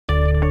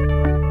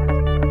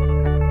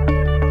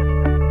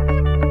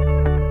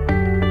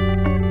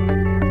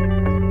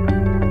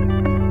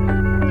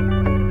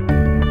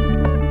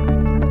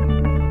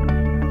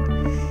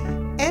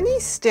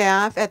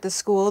staff at the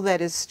school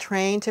that is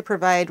trained to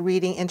provide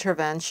reading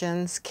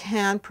interventions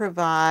can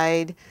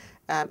provide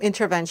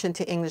intervention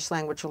to English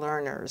language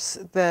learners.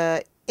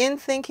 In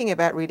thinking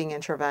about reading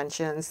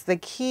interventions, the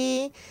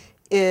key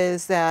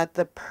is that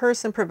the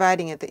person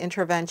providing it, the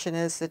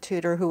interventionist, the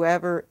tutor,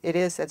 whoever it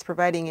is that's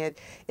providing it,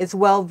 is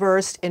well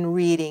versed in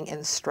reading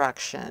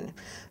instruction.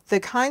 The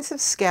kinds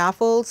of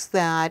scaffolds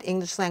that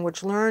English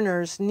language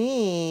learners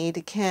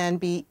need can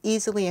be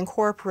easily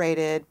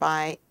incorporated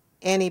by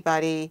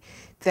anybody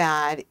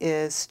that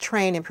is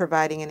trained in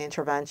providing an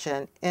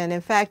intervention. And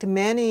in fact,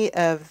 many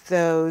of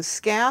those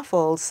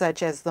scaffolds,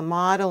 such as the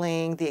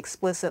modeling, the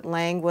explicit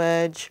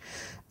language,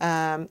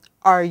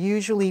 are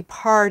usually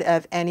part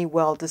of any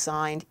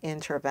well-designed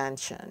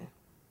intervention.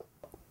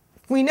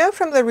 We know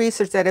from the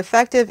research that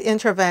effective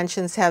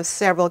interventions have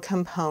several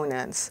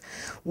components.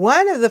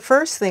 One of the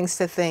first things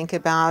to think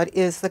about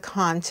is the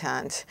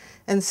content.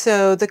 And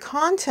so the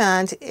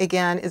content,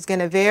 again, is going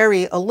to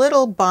vary a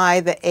little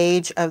by the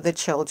age of the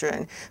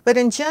children. But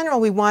in general,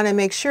 we want to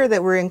make sure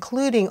that we're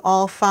including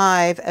all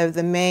 5 of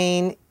the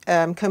main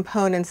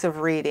components of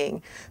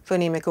reading: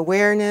 phonemic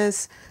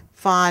awareness,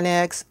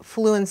 phonics,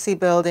 fluency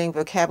building,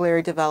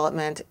 vocabulary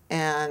development,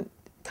 and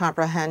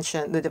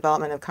comprehension, the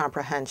development of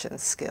comprehension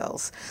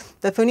skills.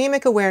 The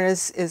phonemic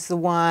awareness is the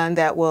one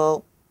that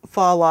will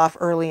fall off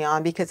early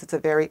on because it's a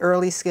very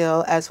early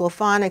skill, as will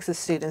phonics as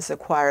students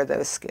acquire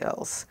those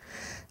skills.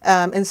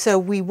 And so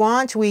we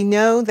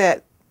know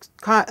that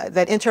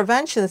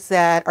interventions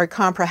that are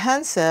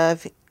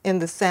comprehensive in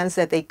the sense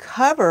that they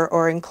cover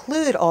or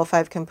include all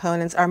 5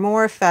 components are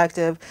more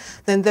effective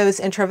than those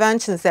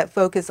interventions that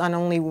focus on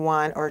only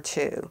 1 or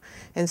 2.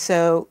 And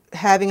so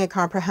having a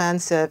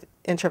comprehensive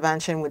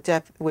intervention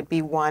would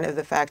be one of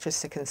the factors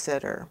to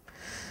consider.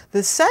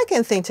 The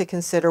second thing to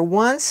consider,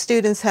 once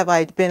students have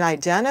been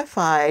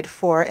identified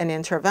for an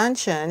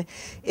intervention,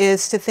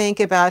 is to think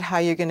about how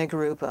you're going to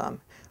group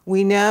them.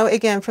 We know,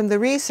 again, from the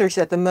research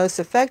that the most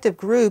effective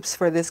groups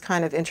for this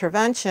kind of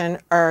intervention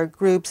are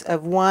groups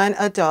of 1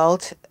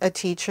 adult, a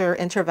teacher,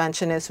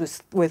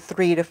 interventionist with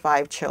 3 to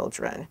 5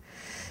 children.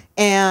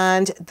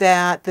 And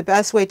that the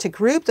best way to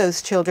group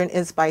those children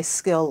is by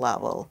skill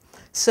level.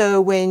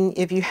 So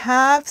if you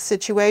have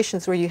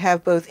situations where you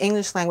have both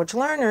English language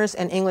learners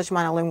and English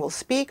monolingual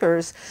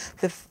speakers,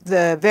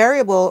 the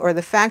variable or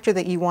the factor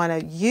that you want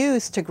to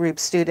use to group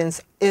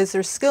students is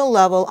their skill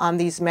level on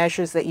these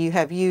measures that you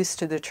have used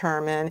to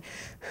determine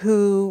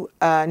who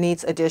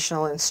needs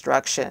additional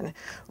instruction,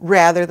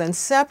 rather than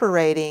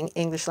separating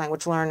English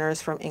language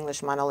learners from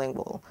English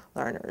monolingual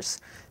learners.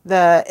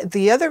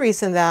 The other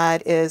reason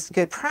that is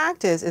good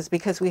practice is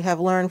because we have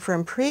learned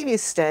from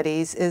previous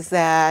studies is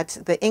that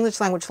the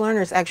English language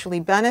learners actually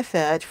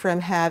benefit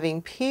from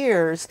having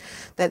peers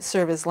that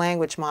serve as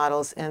language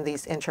models in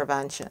these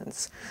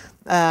interventions.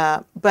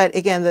 But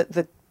again,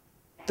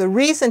 the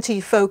reason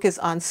to focus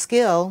on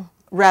skill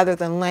rather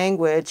than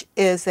language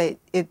is that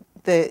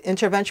the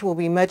intervention will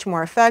be much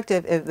more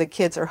effective if the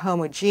kids are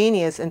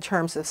homogeneous in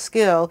terms of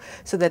skill,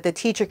 so that the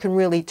teacher can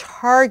really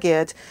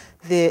target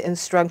the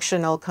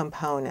instructional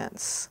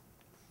components.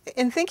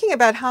 In thinking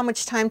about how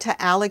much time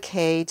to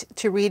allocate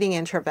to reading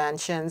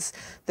interventions,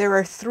 there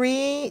are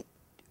 3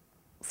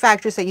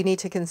 factors that you need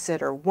to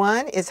consider.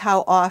 One is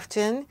how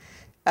often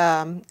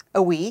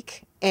a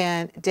week,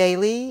 and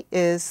daily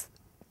is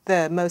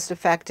the most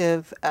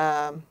effective.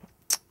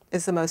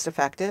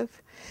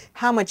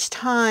 How much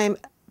time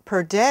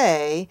per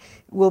day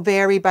will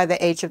vary by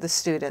the age of the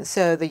student.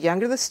 So the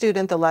younger the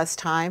student, the less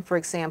time. For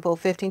example,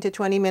 15 to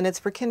 20 minutes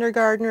for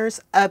kindergartners,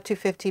 up to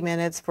 50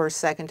 minutes for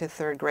 2nd to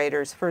 3rd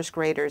graders. First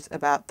graders,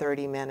 about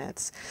 30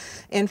 minutes.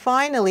 And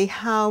finally,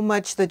 how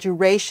much the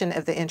duration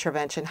of the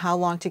intervention, how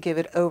long to give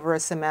it over a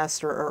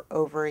semester or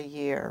over a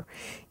year.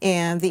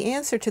 And the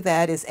answer to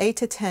that is 8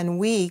 to 10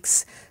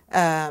 weeks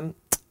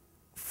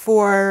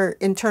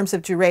in terms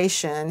of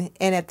duration,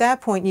 and at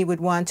that point you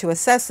would want to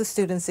assess the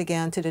students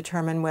again to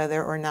determine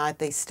whether or not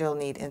they still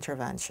need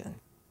intervention.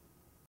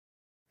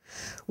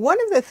 One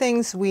of the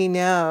things we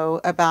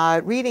know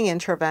about reading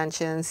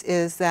interventions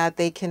is that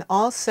they can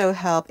also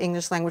help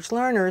English language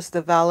learners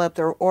develop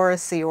their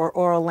oracy or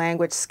oral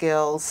language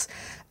skills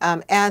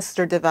as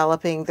they're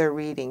developing their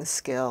reading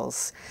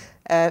skills.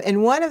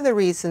 And one of the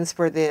reasons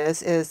for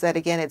this is that,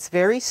 again, it's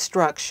very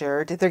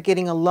structured. They're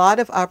getting a lot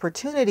of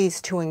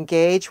opportunities to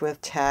engage with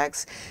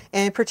text,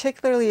 and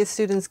particularly as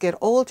students get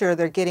older,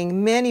 they're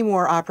getting many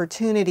more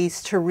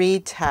opportunities to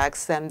read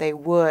text than they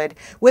would,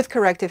 with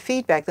corrective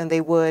feedback, than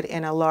they would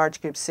in a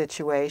large group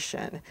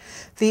situation.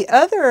 The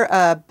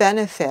other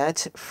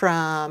benefit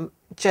from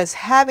just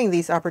having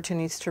these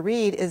opportunities to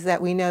read is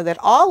that we know that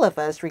all of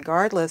us,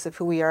 regardless of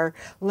who we are,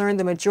 learn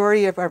the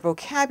majority of our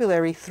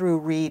vocabulary through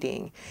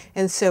reading.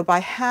 And so by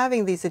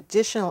having these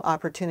additional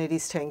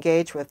opportunities to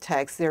engage with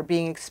text, they're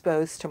being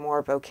exposed to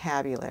more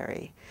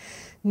vocabulary.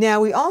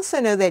 Now, we also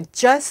know that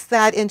just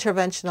that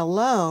intervention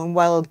alone,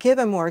 while it'll give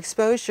them more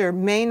exposure,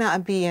 may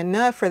not be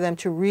enough for them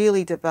to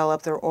really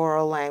develop their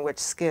oral language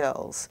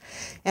skills.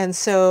 And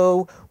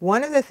so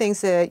one of the things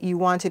that you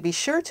want to be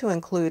sure to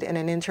include in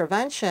an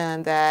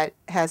intervention that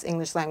has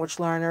English language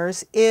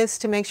learners is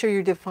to make sure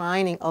you're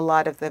defining a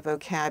lot of the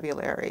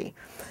vocabulary.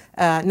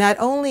 Not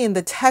only in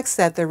the text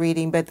that they're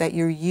reading, but that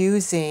you're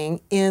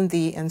using in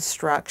the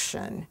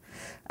instruction.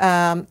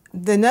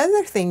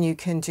 Another thing you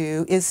can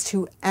do is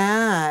to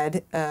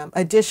add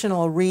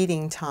additional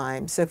reading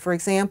time. So for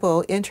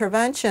example,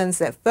 interventions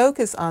that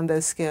focus on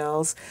those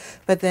skills,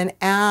 but then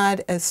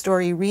add a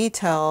story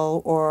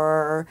retell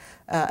or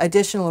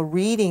additional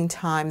reading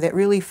time that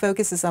really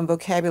focuses on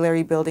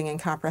vocabulary building and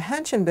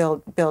comprehension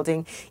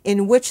building,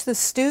 in which the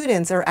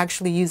students are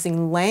actually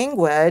using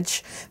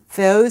language.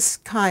 Those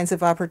kinds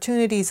of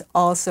opportunities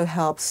also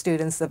help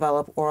students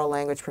develop oral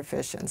language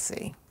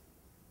proficiency.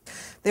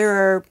 There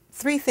are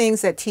 3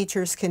 things that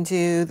teachers can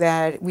do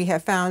that we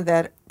have found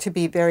that to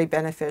be very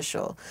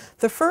beneficial.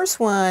 The first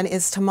one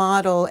is to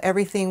model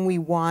everything we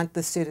want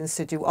the students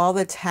to do, all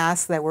the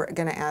tasks that we're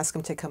going to ask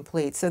them to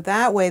complete. So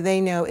that way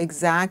they know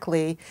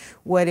exactly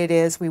what it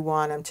is we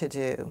want them to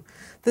do.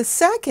 The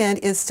second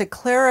is to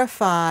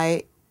clarify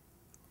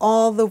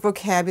all the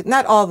vocabulary,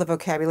 not all the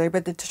vocabulary,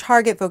 but the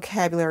target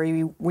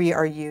vocabulary we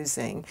are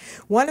using.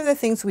 One of the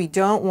things we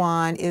don't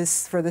want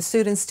is for the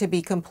students to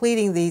be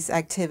completing these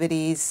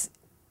activities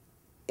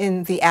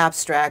in the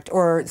abstract,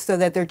 or so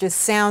that they're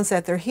just sounds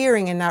that they're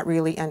hearing and not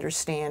really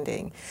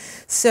understanding.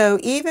 So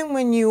even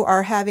when you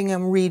are having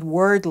them read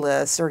word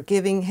lists or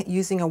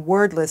using a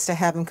word list to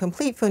have them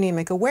complete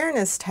phonemic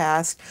awareness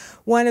tasks,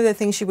 one of the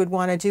things you would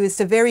want to do is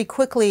to very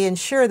quickly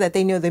ensure that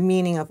they know the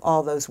meaning of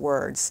all those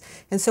words.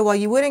 And so while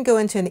you wouldn't go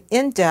into an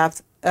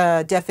in-depth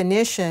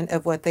definition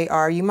of what they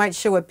are, you might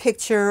show a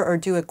picture or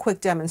do a quick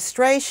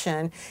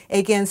demonstration,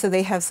 again, so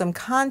they have some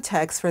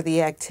context for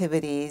the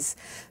activities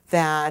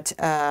that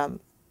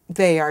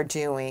they are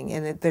doing,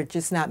 and that they're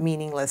just not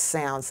meaningless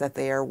sounds that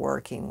they are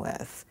working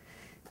with.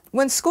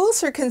 When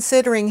schools are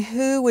considering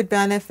who would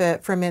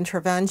benefit from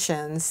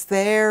interventions,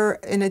 they're,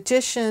 in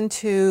addition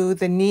to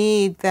the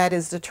need that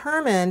is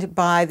determined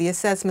by the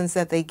assessments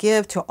that they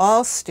give to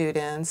all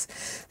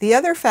students, the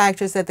other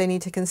factors that they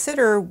need to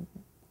consider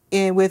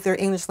with their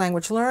English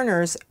language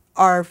learners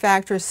are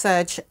factors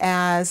such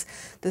as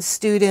the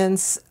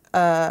students'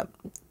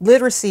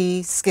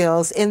 literacy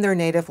skills in their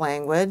native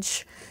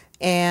language,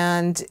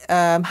 and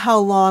how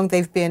long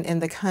they've been in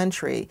the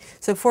country.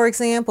 So for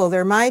example,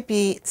 there might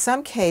be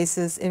some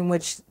cases in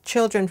which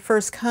children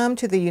first come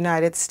to the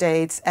United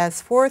States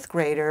as 4th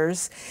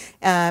graders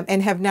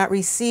and have not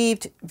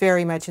received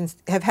very much,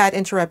 have had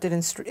interrupted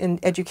in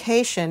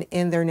education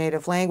in their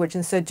native language,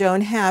 and so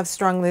don't have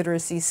strong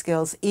literacy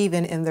skills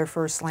even in their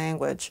first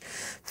language.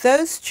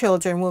 Those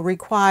children will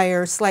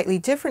require slightly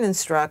different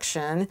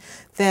instruction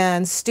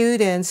than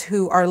students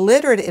who are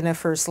literate in a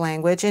first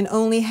language and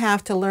only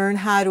have to learn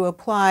how to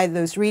apply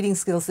those reading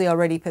skills they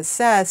already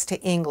possess to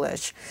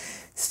English.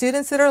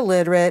 Students that are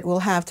literate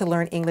will have to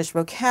learn English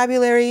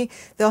vocabulary,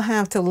 they'll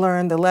have to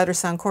learn the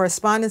letter-sound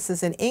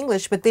correspondences in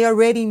English, but they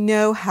already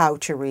know how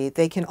to read.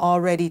 They can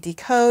already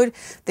decode,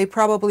 they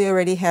probably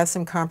already have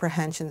some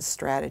comprehension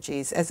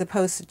strategies, as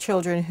opposed to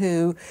children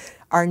who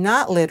are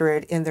not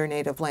literate in their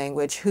native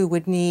language, who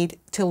would need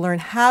to learn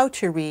how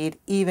to read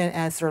even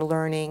as they're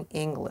learning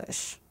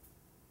English.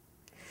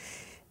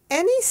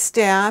 Any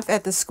staff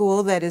at the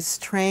school that is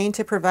trained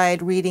to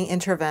provide reading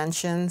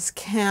interventions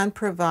can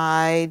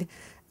provide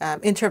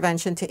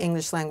intervention to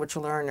English language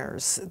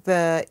learners.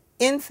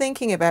 In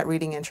thinking about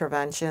reading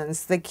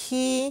interventions, the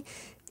key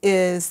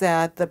is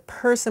that the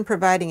person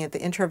providing it, the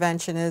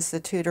interventionist, the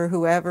tutor,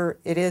 whoever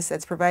it is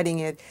that's providing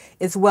it,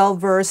 is well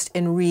versed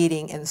in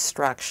reading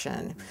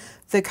instruction.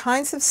 The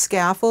kinds of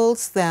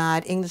scaffolds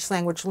that English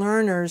language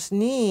learners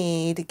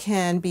need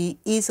can be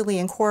easily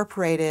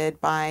incorporated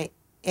by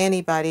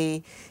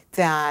anybody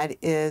that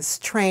is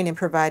trained in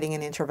providing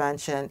an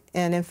intervention.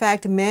 And in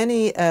fact,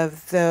 many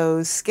of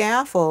those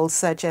scaffolds,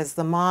 such as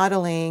the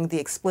modeling, the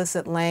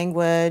explicit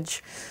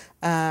language,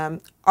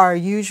 are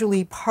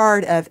usually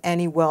part of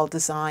any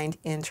well-designed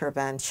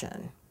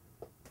intervention.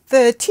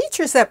 The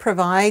teachers that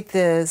provide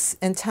this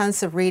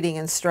intensive reading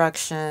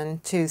instruction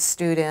to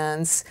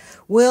students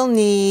will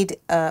need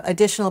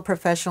additional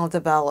professional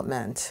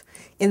development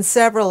in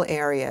several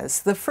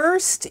areas. The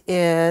first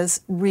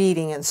is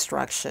reading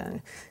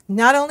instruction.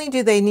 Not only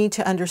do they need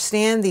to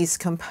understand these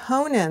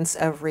components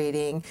of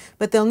reading,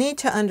 but they'll need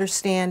to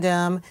understand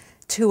them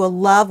to a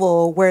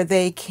level where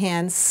they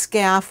can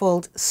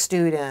scaffold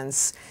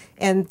students.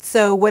 And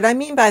so what I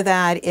mean by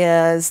that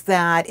is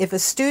that if a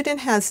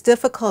student has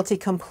difficulty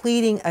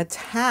completing a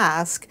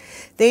task,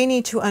 they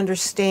need to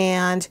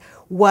understand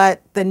how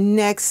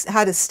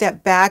to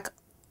step back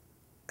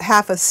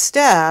half a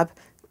step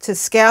to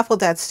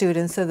scaffold that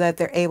student so that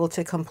they're able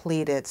to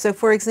complete it. So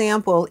for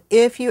example,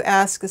 if you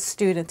ask a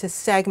student to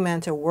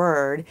segment a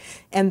word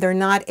and they're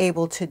not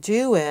able to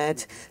do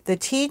it, the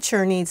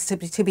teacher needs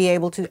to be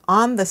able to,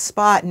 on the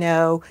spot,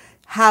 know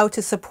how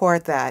to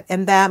support that.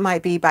 And that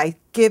might be by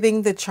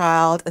giving the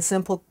child a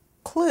simple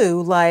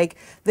clue, like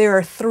there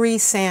are 3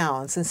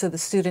 sounds, and so the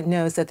student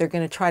knows that they're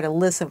going to try to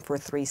listen for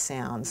 3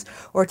 sounds,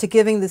 or to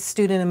giving the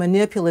student a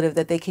manipulative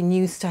that they can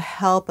use to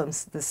help them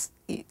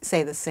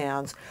say the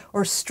sounds,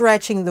 or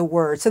stretching the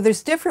words. So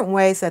there's different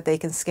ways that they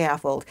can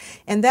scaffold,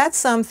 and that's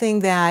something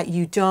that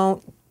you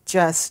don't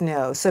just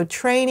know. So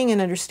training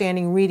and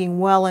understanding reading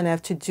well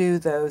enough to do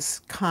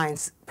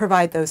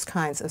provide those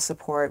kinds of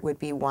support would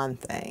be one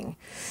thing.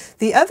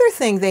 The other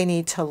thing they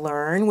need to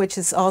learn, which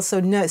is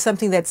also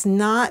something that's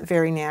not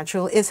very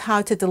natural, is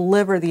how to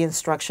deliver the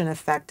instruction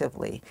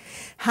effectively,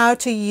 how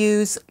to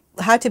use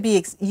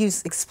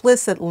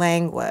explicit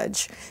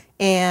language.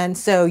 And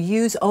so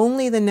use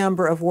only the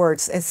number of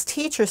words. As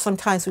teachers,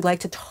 sometimes we like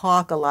to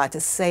talk a lot,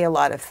 to say a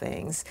lot of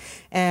things.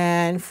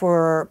 And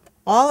for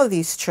all of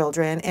these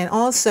children, and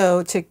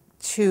also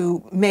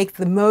to make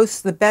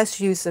the best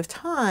use of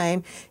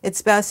time,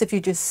 it's best if you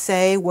just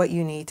say what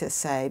you need to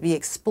say. Be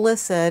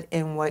explicit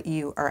in what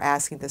you are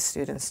asking the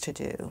students to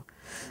do.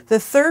 The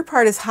third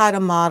part is how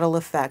to model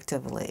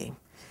effectively,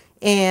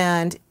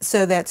 and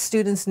so that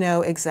students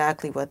know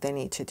exactly what they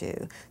need to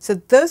do. So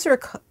those are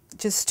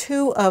just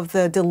 2 of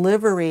the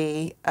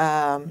delivery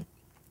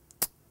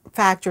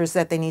factors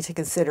that they need to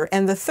consider.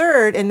 And the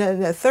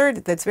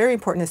third that's very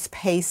important is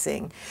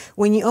pacing.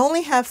 When you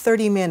only have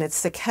 30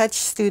 minutes to catch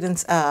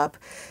students up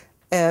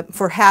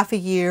for half a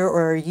year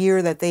or a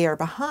year that they are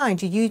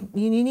behind, you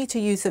need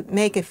to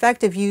make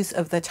effective use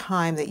of the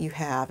time that you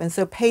have. And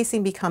so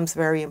pacing becomes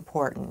very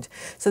important.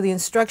 So the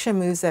instruction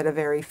moves at a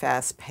very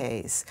fast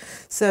pace.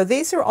 So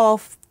these are all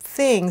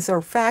things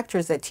or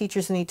factors that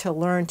teachers need to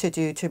learn to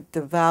do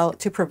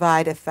to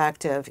provide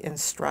effective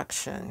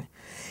instruction.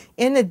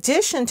 In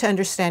addition to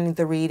understanding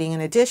the reading,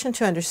 in addition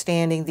to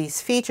understanding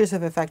these features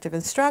of effective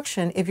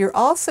instruction, if you're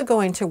also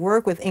going to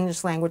work with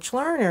English language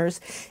learners,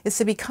 is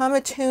to become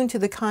attuned to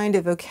the kind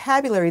of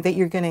vocabulary that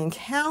you're going to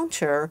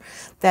encounter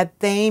that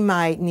they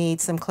might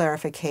need some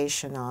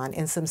clarification on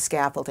and some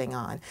scaffolding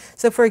on.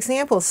 So for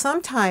example,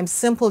 sometimes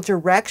simple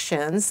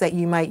directions that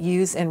you might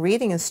use in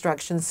reading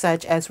instructions,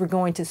 such as we're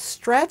going to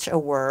stretch a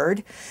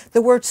word,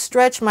 the word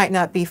stretch might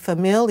not be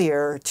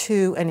familiar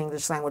to an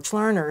English language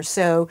learner,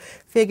 so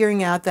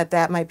figuring out that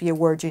might be a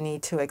word you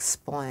need to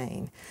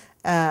explain,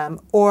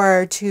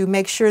 or to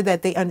make sure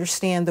that they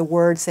understand the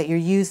words that you're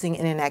using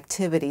in an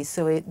activity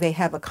so they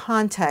have a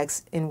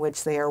context in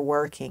which they are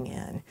working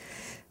in.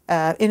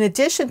 In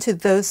addition to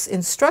those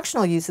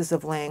instructional uses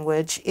of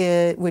language,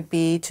 it would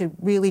be to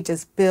really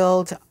just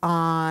build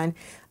on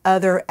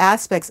other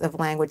aspects of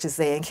language as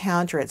they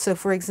encounter it. So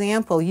for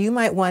example, you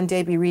might one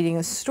day be reading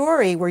a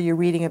story where you're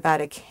reading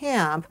about a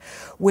camp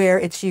where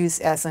it's used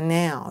as a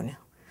noun.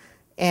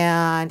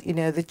 And,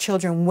 the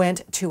children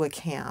went to a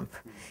camp.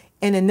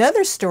 In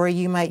another story,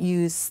 you might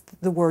use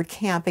the word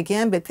camp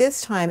again, but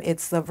this time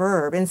it's the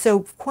verb. And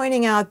so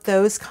pointing out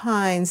those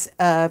kinds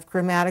of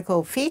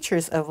grammatical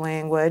features of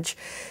language,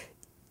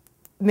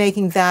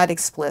 making that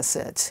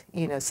explicit.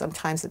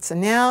 Sometimes it's a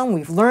noun.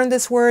 We've learned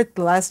this word.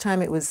 The last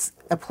time it was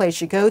a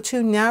place you go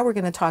to. Now we're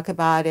going to talk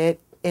about it,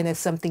 and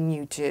it's something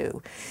you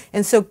do.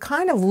 And so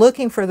kind of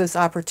looking for those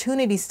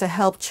opportunities to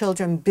help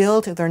children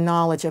build their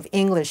knowledge of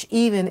English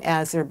even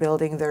as they're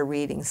building their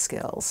reading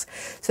skills.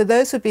 So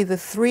those would be the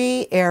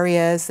 3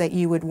 areas that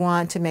you would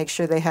want to make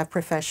sure they have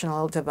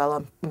professional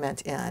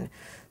development in.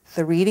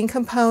 The reading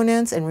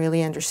components and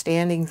really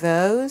understanding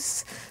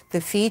those, the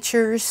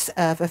features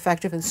of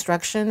effective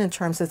instruction in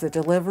terms of the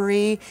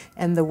delivery,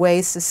 and the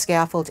ways to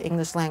scaffold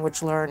English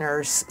language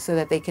learners so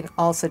that they can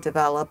also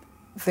develop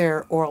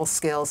their oral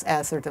skills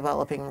as they're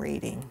developing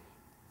reading.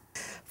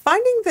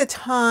 Finding the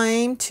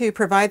time to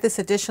provide this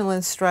additional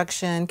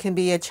instruction can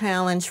be a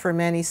challenge for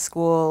many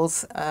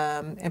schools,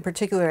 in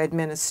particular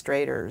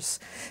administrators,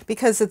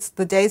 because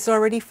the day's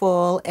already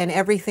full and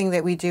everything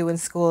that we do in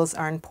schools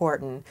are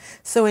important.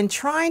 So in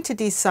trying to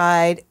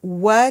decide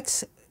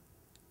what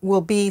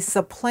will be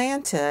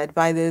supplanted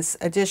by this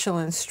additional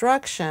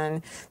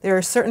instruction, there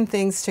are certain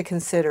things to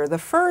consider. The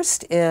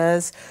first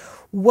is,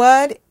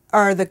 what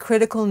are the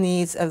critical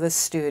needs of the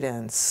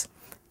students?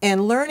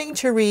 And learning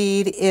to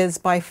read is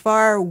by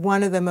far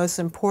one of the most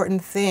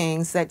important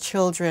things that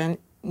children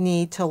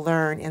need to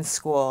learn in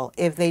school.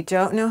 If they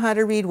don't know how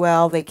to read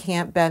well, they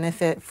can't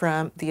benefit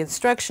from the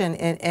instruction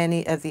in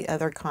any of the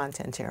other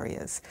content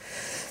areas.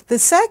 The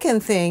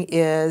second thing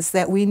is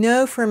that we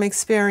know from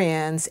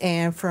experience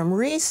and from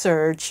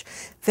research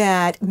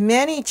that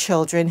many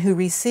children who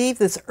receive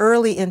this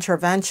early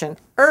intervention,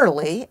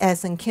 early,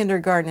 as in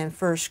kindergarten and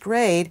first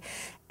grade,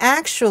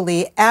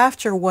 actually,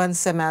 after 1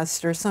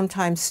 semester,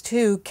 sometimes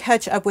 2,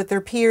 catch up with their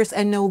peers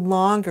and no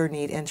longer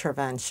need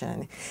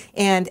intervention.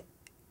 And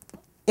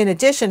in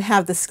addition,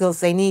 have the skills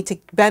they need to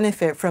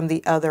benefit from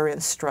the other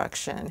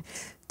instruction.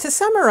 To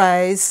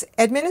summarize,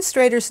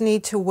 administrators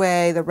need to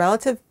weigh the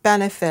relative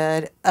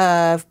benefit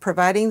of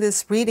providing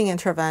this reading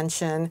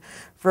intervention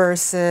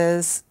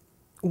versus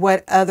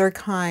what other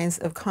kinds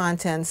of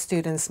content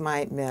students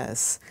might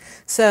miss.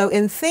 So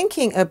in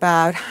thinking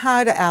about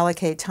how to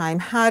allocate time,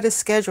 how to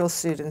schedule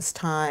students'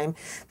 time,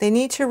 they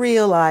need to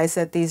realize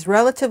that these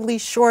relatively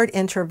short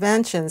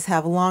interventions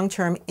have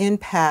long-term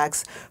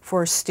impacts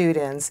for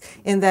students,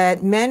 in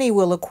that many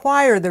will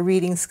acquire the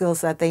reading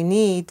skills that they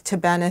need to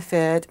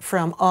benefit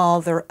from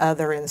all their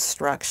other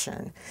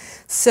instruction.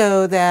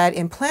 So that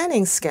in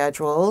planning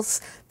schedules,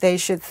 they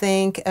should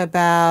think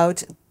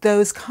about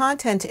those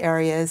content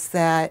areas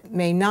that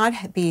may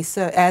not be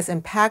so as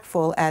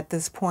impactful at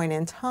this point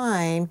in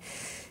time,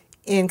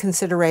 in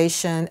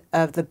consideration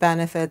of the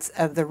benefits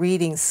of the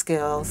reading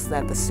skills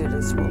that the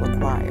students will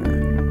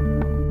acquire.